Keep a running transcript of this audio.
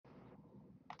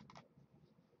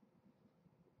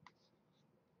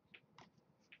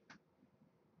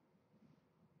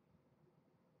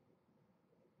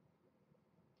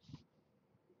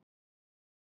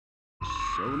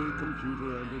Sony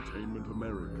Computer Entertainment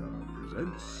America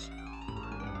presents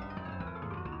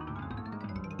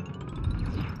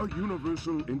a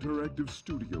Universal Interactive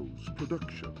Studios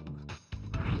production.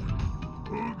 A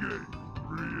game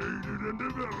created and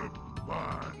developed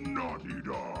by Naughty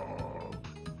Dog.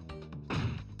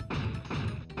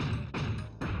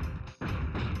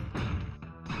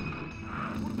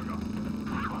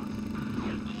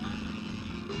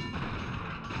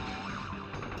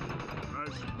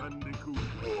 Bandicoot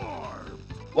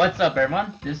Warped. What's up,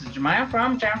 everyone? This is Jemiah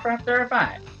from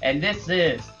Jamfrap35, and this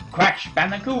is Crash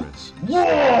Bandicoot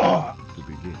Warped! To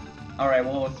begin. Alright,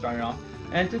 well, we'll start it off.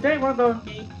 And today we're going to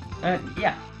be,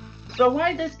 So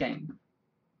why this game?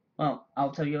 Well,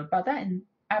 I'll tell you about that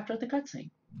after the cutscene.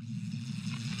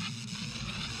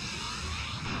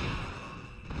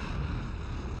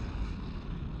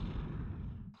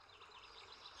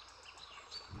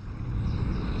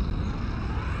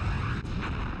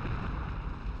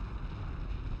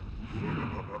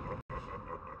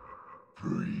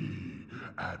 Free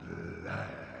at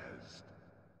last.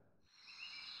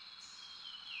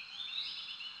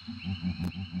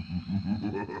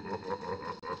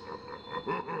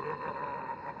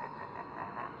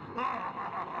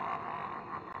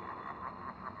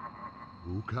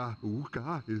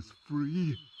 Uka is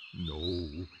free. No,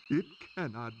 it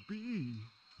cannot be.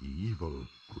 Evil,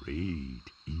 great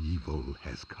evil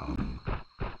has come.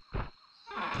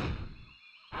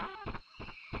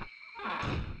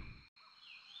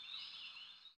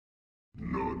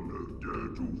 None dare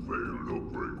to fail the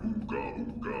great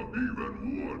Uka even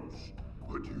once.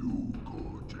 But you,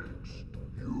 Cortex,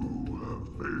 you have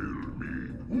failed me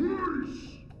twice.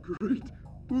 Great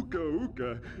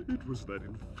Uka, it was that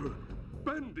infernal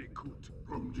Bandicoot.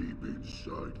 From deep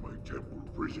inside my temple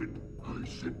prison, I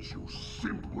sent you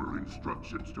simple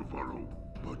instructions to follow.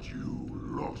 But you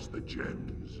lost the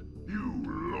gems, you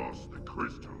lost the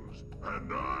crystals,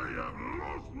 and I have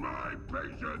lost my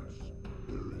patience.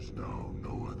 There is now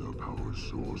no other power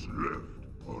source left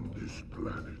on this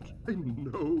planet. I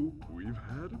know we've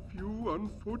had a few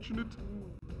unfortunate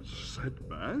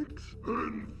setbacks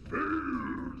and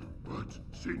failed. But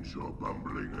since your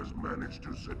bumbling has managed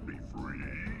to set me free,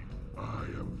 I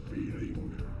am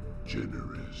feeling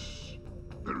generous.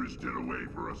 There is still a way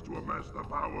for us to amass the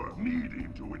power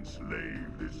needed to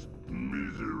enslave this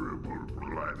miserable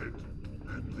planet.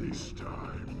 And this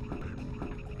time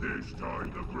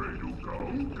the great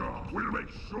Uka will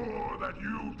make sure that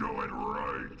you do it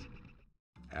right.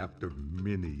 After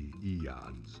many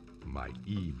eons, my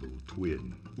evil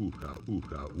twin,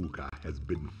 Uka, has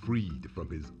been freed from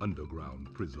his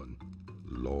underground prison.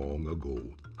 Long ago,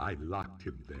 I locked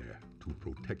him there to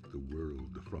protect the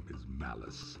world from his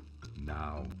malice.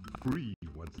 Now, free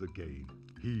once again,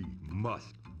 he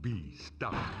must be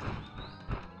stopped.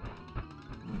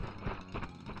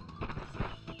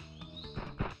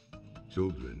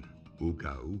 Children,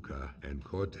 Uka and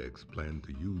Cortex plan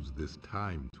to use this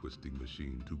time-twisting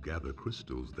machine to gather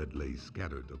crystals that lay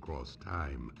scattered across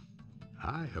time.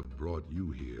 I have brought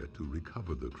you here to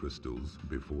recover the crystals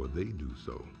before they do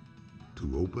so.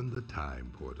 To open the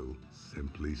time portal,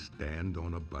 simply stand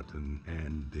on a button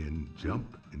and then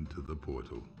jump into the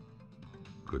portal.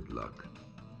 Good luck.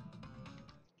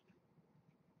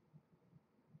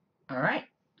 Alright,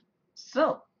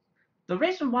 so the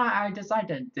reason why I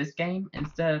decided this game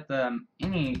instead of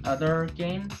any other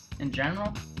games in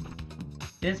general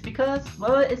is because,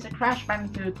 well, it's a Crash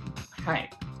Bandicoot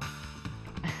hype.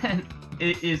 And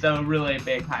it is a really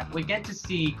big hype. We get to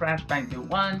see Crash Bandicoot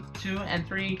 1, 2, and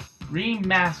 3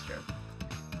 remastered.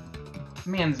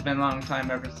 Man, it's been a long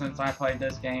time ever since I played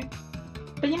this game.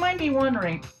 But you might be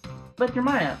wondering, but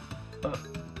Jemiah,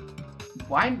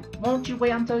 why won't you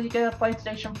wait until you get a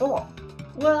PlayStation 4?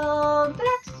 Well,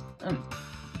 that's...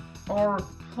 or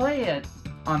play it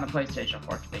on the PlayStation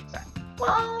 4 to be exact.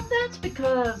 Well, that's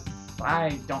because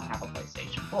I don't have a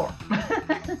PlayStation 4.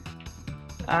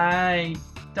 I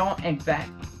don't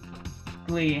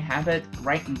exactly have it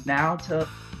right now to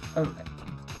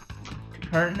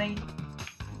currently.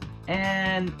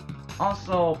 And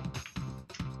also,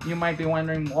 you might be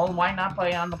wondering, well, why not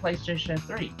play on the PlayStation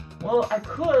 3? Well, I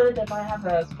could if I have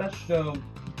a special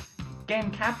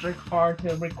game capture card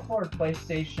to record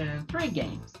PlayStation 3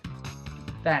 games.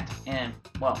 That and,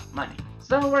 well, money.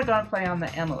 So we're gonna play on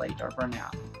the emulator for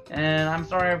now. And I'm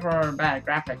sorry for bad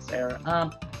graphics there.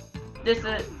 This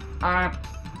is,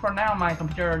 for now my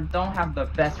computer don't have the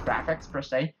best graphics per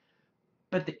se,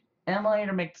 but the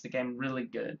emulator makes the game really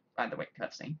good, by the way,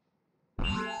 cutscene.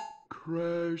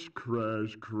 Crash,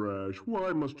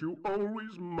 why must you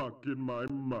always muck in my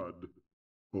mud?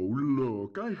 Oh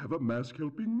look, I have a mask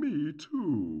helping me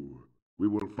too. We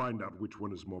will find out which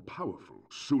one is more powerful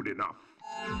soon enough.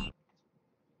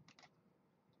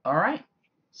 Alright,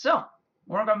 so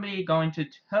we're gonna be going to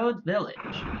Toad Village,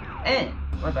 and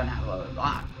we're gonna have a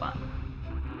lot of fun.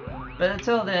 But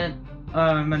until then,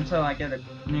 until I get a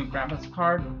new graphics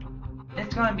card,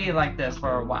 it's gonna be like this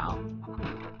for a while.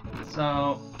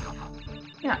 So,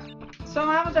 yeah. So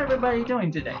how's everybody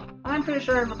doing today? I'm pretty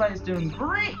sure everybody's doing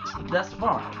great thus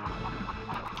far.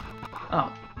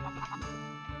 Oh.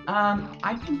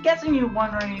 I'm guessing you're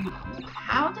wondering,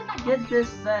 how did I get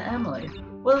this emulator?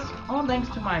 Well, it's all thanks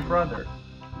to my brother,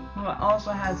 who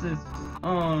also has his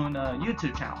own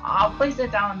YouTube channel. I'll place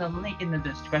it down in the link in the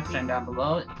description down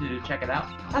below to check it out,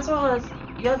 as well as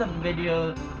the other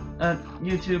video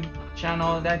YouTube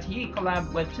channel that he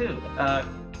collabed with too.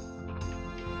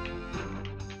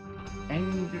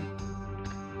 Angry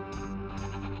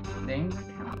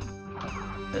Couch.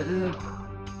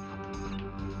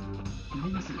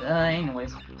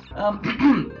 Anyways,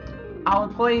 I'll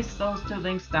place those two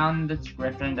links down in the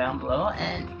description down below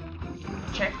and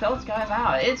check those guys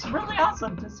out. It's really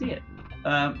awesome to see it.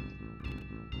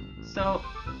 So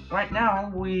right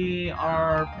now we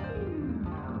are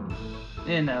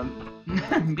in a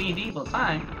medieval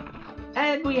time,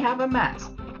 and we have a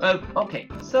mask. Okay,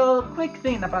 so quick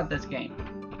thing about this game: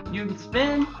 you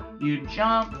spin, you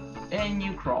jump, and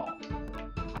you crawl.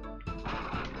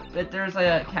 But there's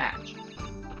a catch.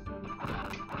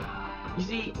 You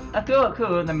see,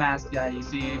 Aku, the mask that you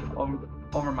see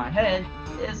over my head,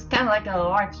 is kind of like a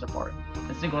life support.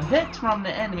 A single hit from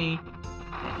the enemy,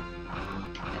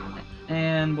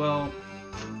 and well,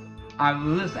 I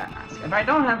will lose that mask. If I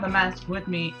don't have the mask with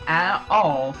me at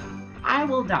all, I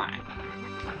will die.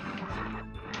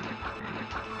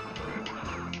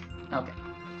 Okay,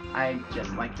 I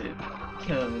just like to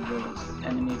kill those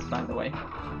enemies, by the way.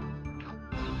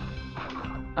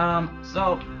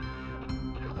 So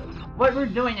what we're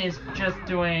doing is just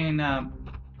doing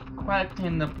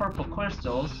collecting the purple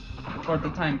crystals for the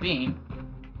time being,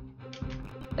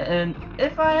 and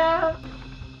if I have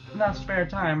enough spare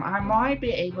time, I might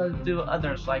be able to do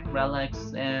others like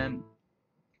relics and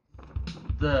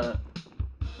the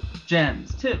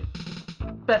gems too.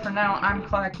 But for now, I'm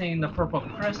collecting the purple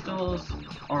crystals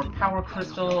or power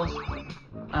crystals.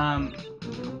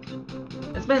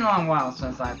 It's been a long while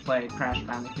since I played Crash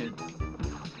Bandicoot,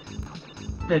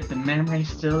 but the memory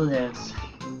still lives.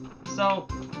 So,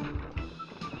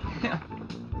 yeah.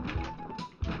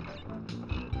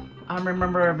 I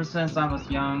remember ever since I was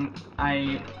young,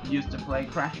 I used to play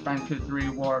Crash Bandicoot 3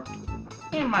 Warped.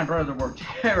 Me and my brother were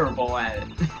terrible at it.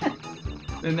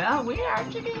 But now we are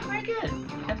actually getting pretty good.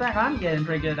 In fact, I'm getting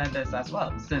pretty good at this as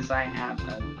well, since I have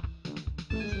a,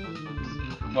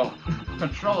 well,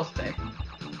 control stick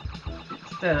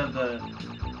instead of the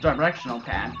directional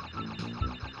pad.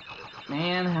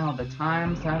 Man, how the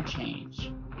times have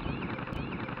changed.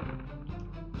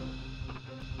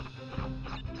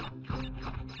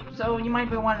 So you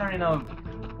might be wondering,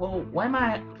 well, what am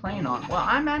I playing on? Well,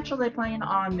 I'm actually playing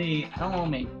on the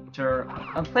emulator,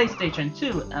 a PlayStation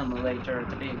 2 emulator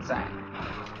to be exact.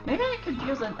 Maybe I could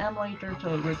use an emulator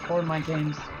to record my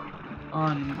games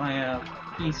on my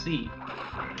PC.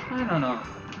 I don't know.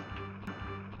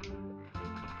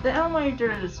 The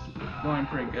emulator is going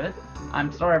pretty good.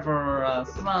 I'm sorry for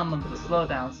some of the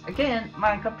slowdowns. Again,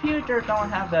 my computer don't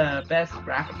have the best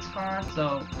graphics card,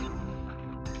 so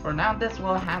for now this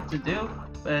will have to do.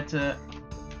 But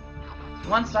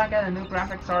once I get a new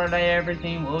graphics card,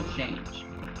 everything will change.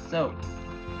 So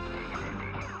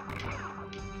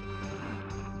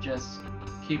just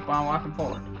keep on walking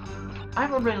forward. I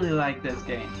really like this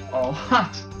game a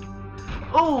lot.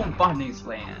 Oh, Bonnie's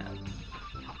Land.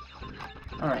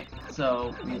 Alright,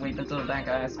 so we wait until that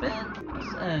guy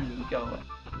spins and go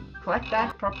collect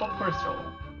that purple crystal.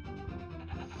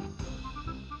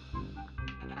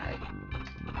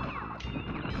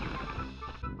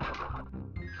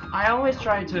 I always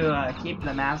try to keep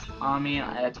the mask on me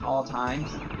at all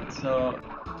times, so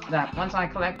that once I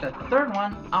collect the third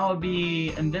one, I'll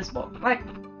be invisible. Like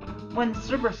when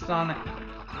Supersonic.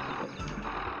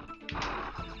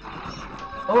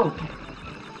 Okay.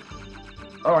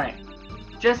 Alright.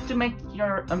 Just to make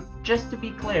your just to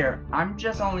be clear, I'm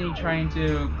just only trying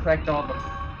to collect all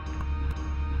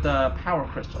the power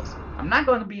crystals. I'm not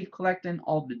going to be collecting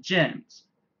all the gems,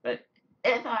 but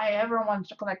if I ever want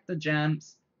to collect the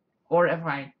gems, or if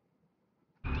I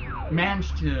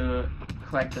manage to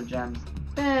collect the gems,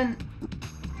 then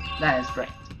that is great.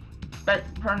 But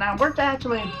for now, we're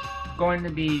actually going to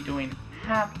be doing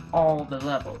half all the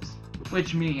levels,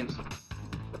 which means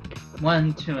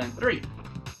 1, 2, and 3.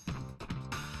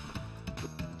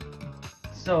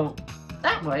 So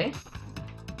that way,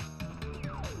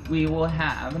 we will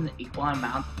have an equal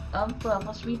amount of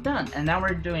levels we've done. And now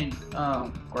we're doing,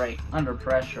 oh, great, under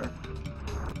pressure.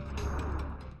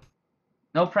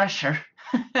 No pressure.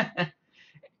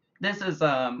 This is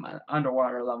an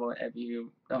underwater level if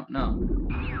you don't know.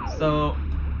 So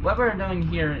what we're doing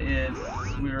here is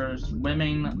we're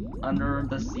swimming under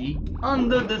the sea.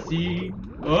 Under the sea.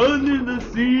 Under the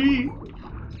sea.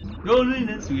 Golden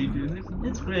and sweet.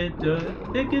 It's great.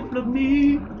 Take it from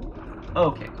me.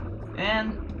 Okay.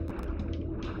 And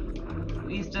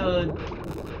we still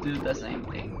do the same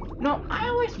thing. No, I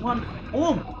always want.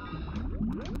 Oh!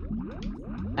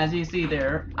 As you see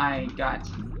there, I got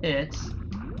hit.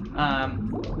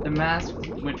 The mask,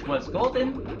 which was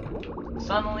golden,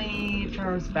 suddenly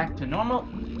turns back to normal.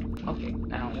 Okay,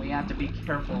 now we have to be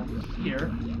careful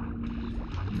here.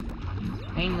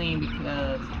 Mainly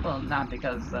because, well, not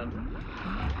because of...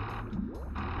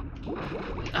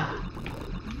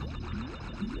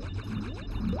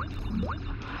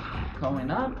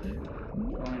 Going up,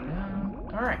 going down.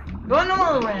 Alright, going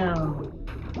all around!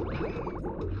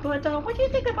 But what do you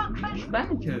think about Crash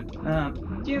Bandicoot?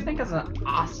 Do you think it's an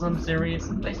awesome series?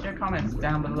 Place your comments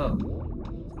down below.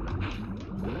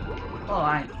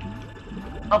 Well,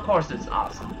 of course it's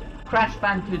awesome. Crash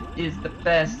Bandicoot is the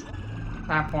best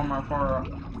platformer for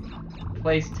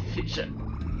PlayStation.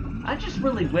 I just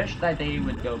really wish that they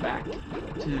would go back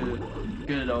to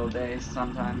good old days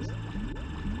sometimes.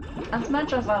 As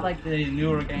much as I like the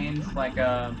newer games like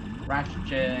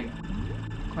Ratchet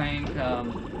Clank,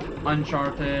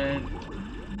 Uncharted,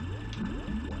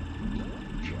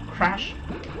 Crash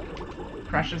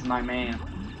is my man.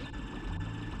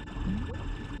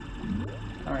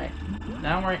 Alright,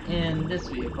 now we're in this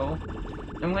vehicle,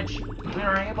 in which we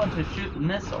are able to shoot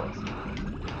missiles.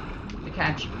 The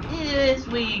catch is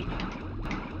we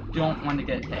don't want to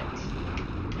get hit.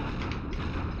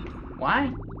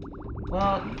 Why?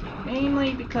 Well,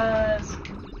 mainly because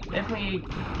if we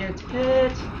get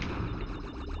hit,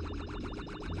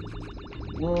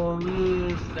 we'll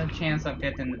lose the chance of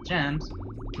getting the gems.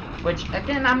 Which,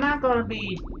 again, I'm not going to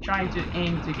be trying to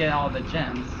aim to get all the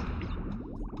gems.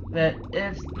 But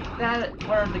if that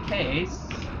were the case,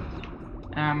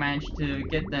 and I managed to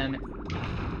get them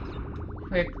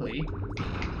quickly,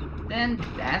 then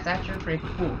that's actually pretty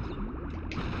cool.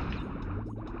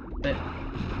 But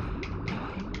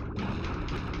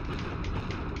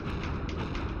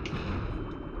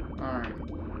alright,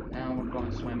 now we're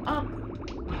going to swim up.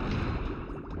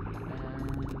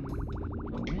 And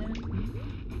go in.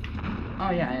 Oh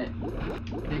yeah,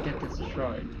 they get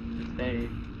destroyed if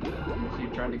you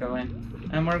try to go in.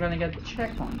 And we're gonna get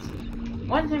checkpoints.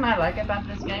 One thing I like about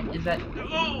this game is that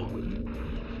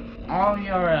all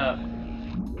your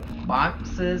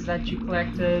boxes that you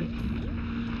collected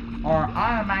are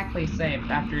automatically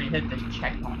saved after you hit the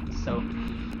checkpoint. So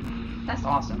that's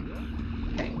awesome.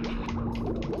 Okay.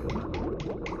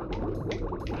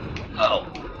 Oh.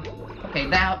 Okay,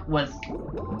 that was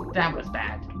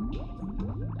bad.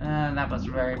 That was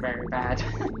very, very bad.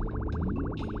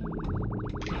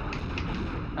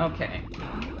 Okay.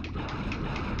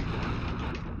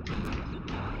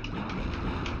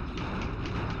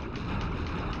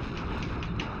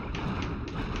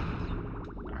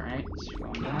 Alright,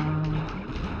 scroll down.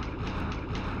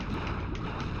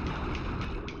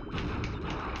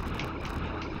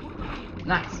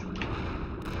 Nice.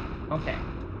 Okay.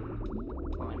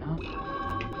 Going up.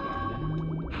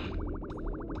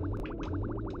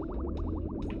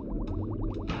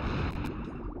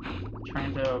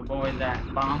 Trying to avoid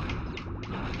that bomb.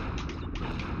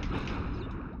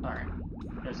 Alright,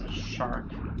 there's a shark.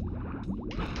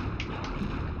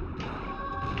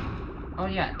 Oh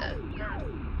yeah.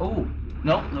 Oh,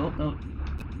 nope.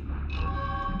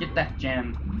 Get that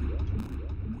gem.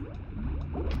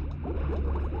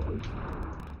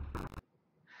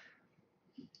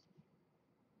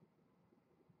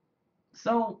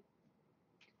 So,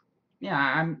 yeah,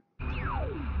 I'm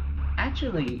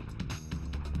actually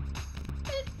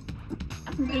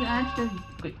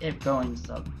going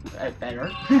so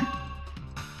better.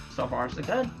 So far so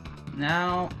good.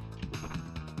 Now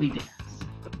we dance.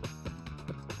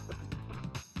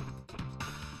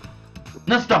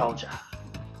 Nostalgia.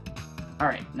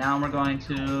 Alright, now we're going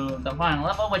to the final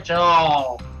level, which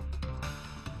oh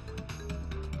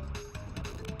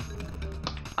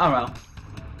well.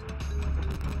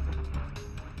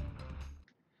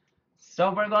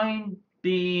 So we're going to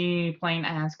be playing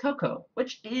as Coco,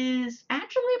 which is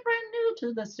actually brand new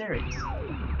to the series.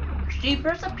 She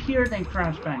first appeared in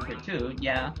Crash Bandicoot 2,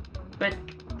 yeah, but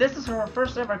this is her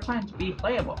first ever time to be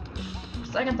playable.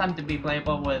 The second time to be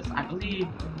playable was, I believe,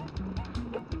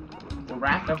 the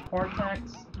Wrath of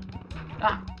Cortex.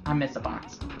 Ah, I missed a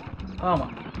box. Oh,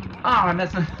 well. Oh, I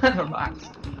missed another box.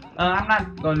 I'm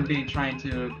not going to be trying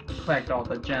to collect all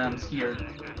the gems here.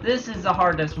 This is the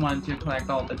hardest one to collect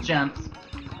all the gems.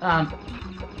 I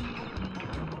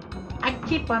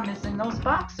keep on missing those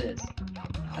boxes.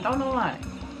 I don't know why.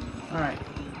 Alright,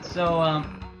 so,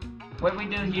 what we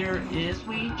do here is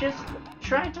we just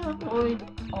try to avoid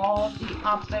all the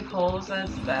obstacles as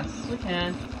best as we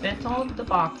can, fit all the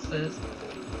boxes,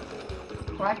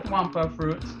 collect Wampa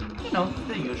fruits, you know,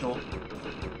 the usual.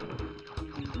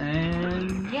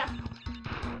 And yeah.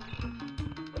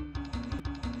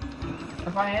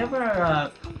 If I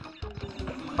ever,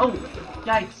 oh,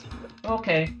 yikes.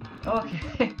 Okay,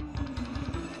 okay.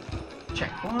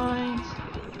 Checkpoint.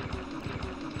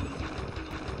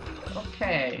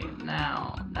 Okay,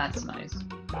 now, that's nice.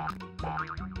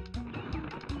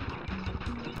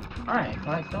 Alright,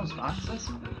 collect those boxes.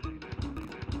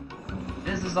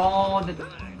 This is all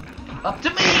up to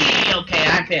me! Okay,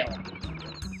 I failed.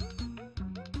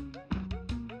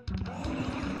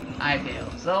 I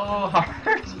failed so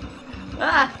hard.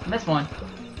 Ah, missed one.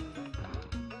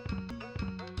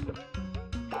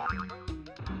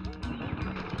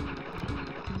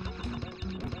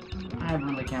 I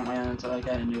really can't wait until I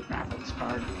get a new graphics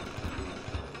card.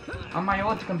 On my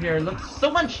old computer, it looks so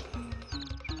much.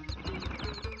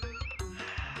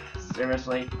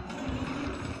 Seriously.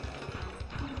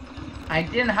 I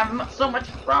didn't have so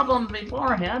much problem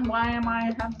beforehand. Why am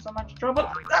I having so much trouble?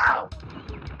 Ow!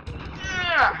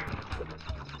 Yeah!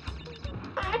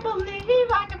 I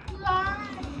believe I can fly.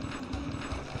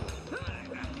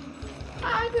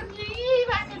 I believe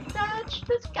I can touch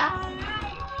the sky.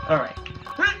 Alright.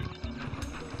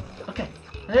 Okay.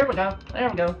 There we go. There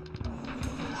we go.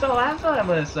 So as I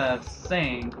was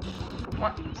saying,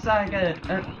 once I get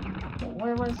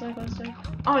where was I going to say?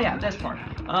 Oh yeah, this part.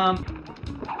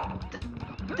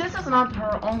 This is not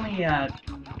her only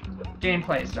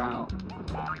gameplay style.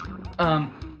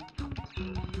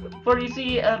 For you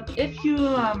see, if you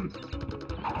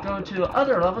go to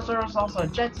other levels, there's also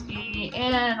jet ski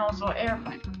and also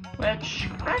airplane, which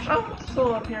Crash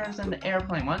also appears in the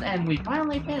airplane one, and we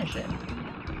finally finished it.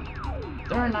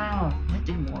 They're now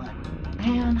 51,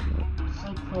 and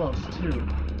so close too.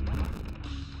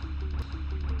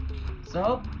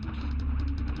 So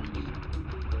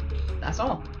that's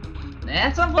all.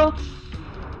 That's all, folks.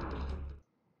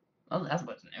 Well, that's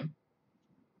what's new.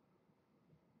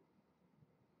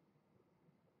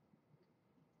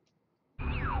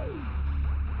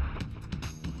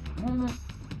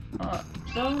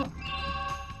 So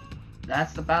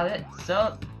that's about it.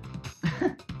 So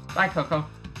bye, Coco.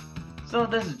 So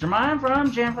this is Jermaine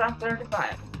from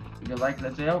Jamfrog35. If you like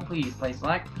this video, please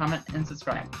like, comment, and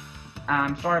subscribe.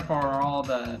 I'm sorry for all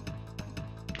the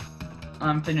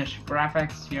unfinished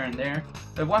graphics here and there,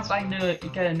 but once I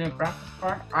get a new graphics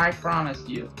card, I promise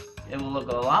you it will look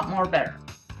a lot more better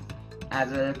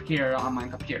as it appears on my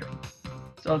computer.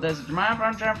 So this is Jermaine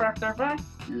from Jamfrog35.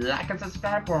 Like and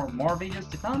subscribe for more videos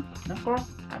to come, and of course,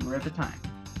 have a really good time.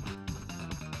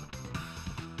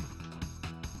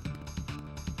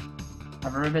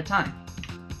 Have a really good time.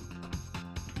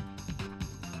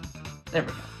 There we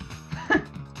go.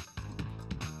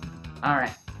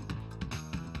 Alright.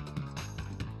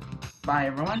 Bye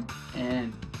everyone,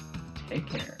 and take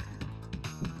care.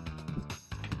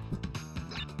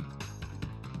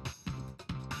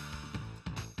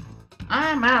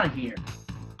 I'm out of here.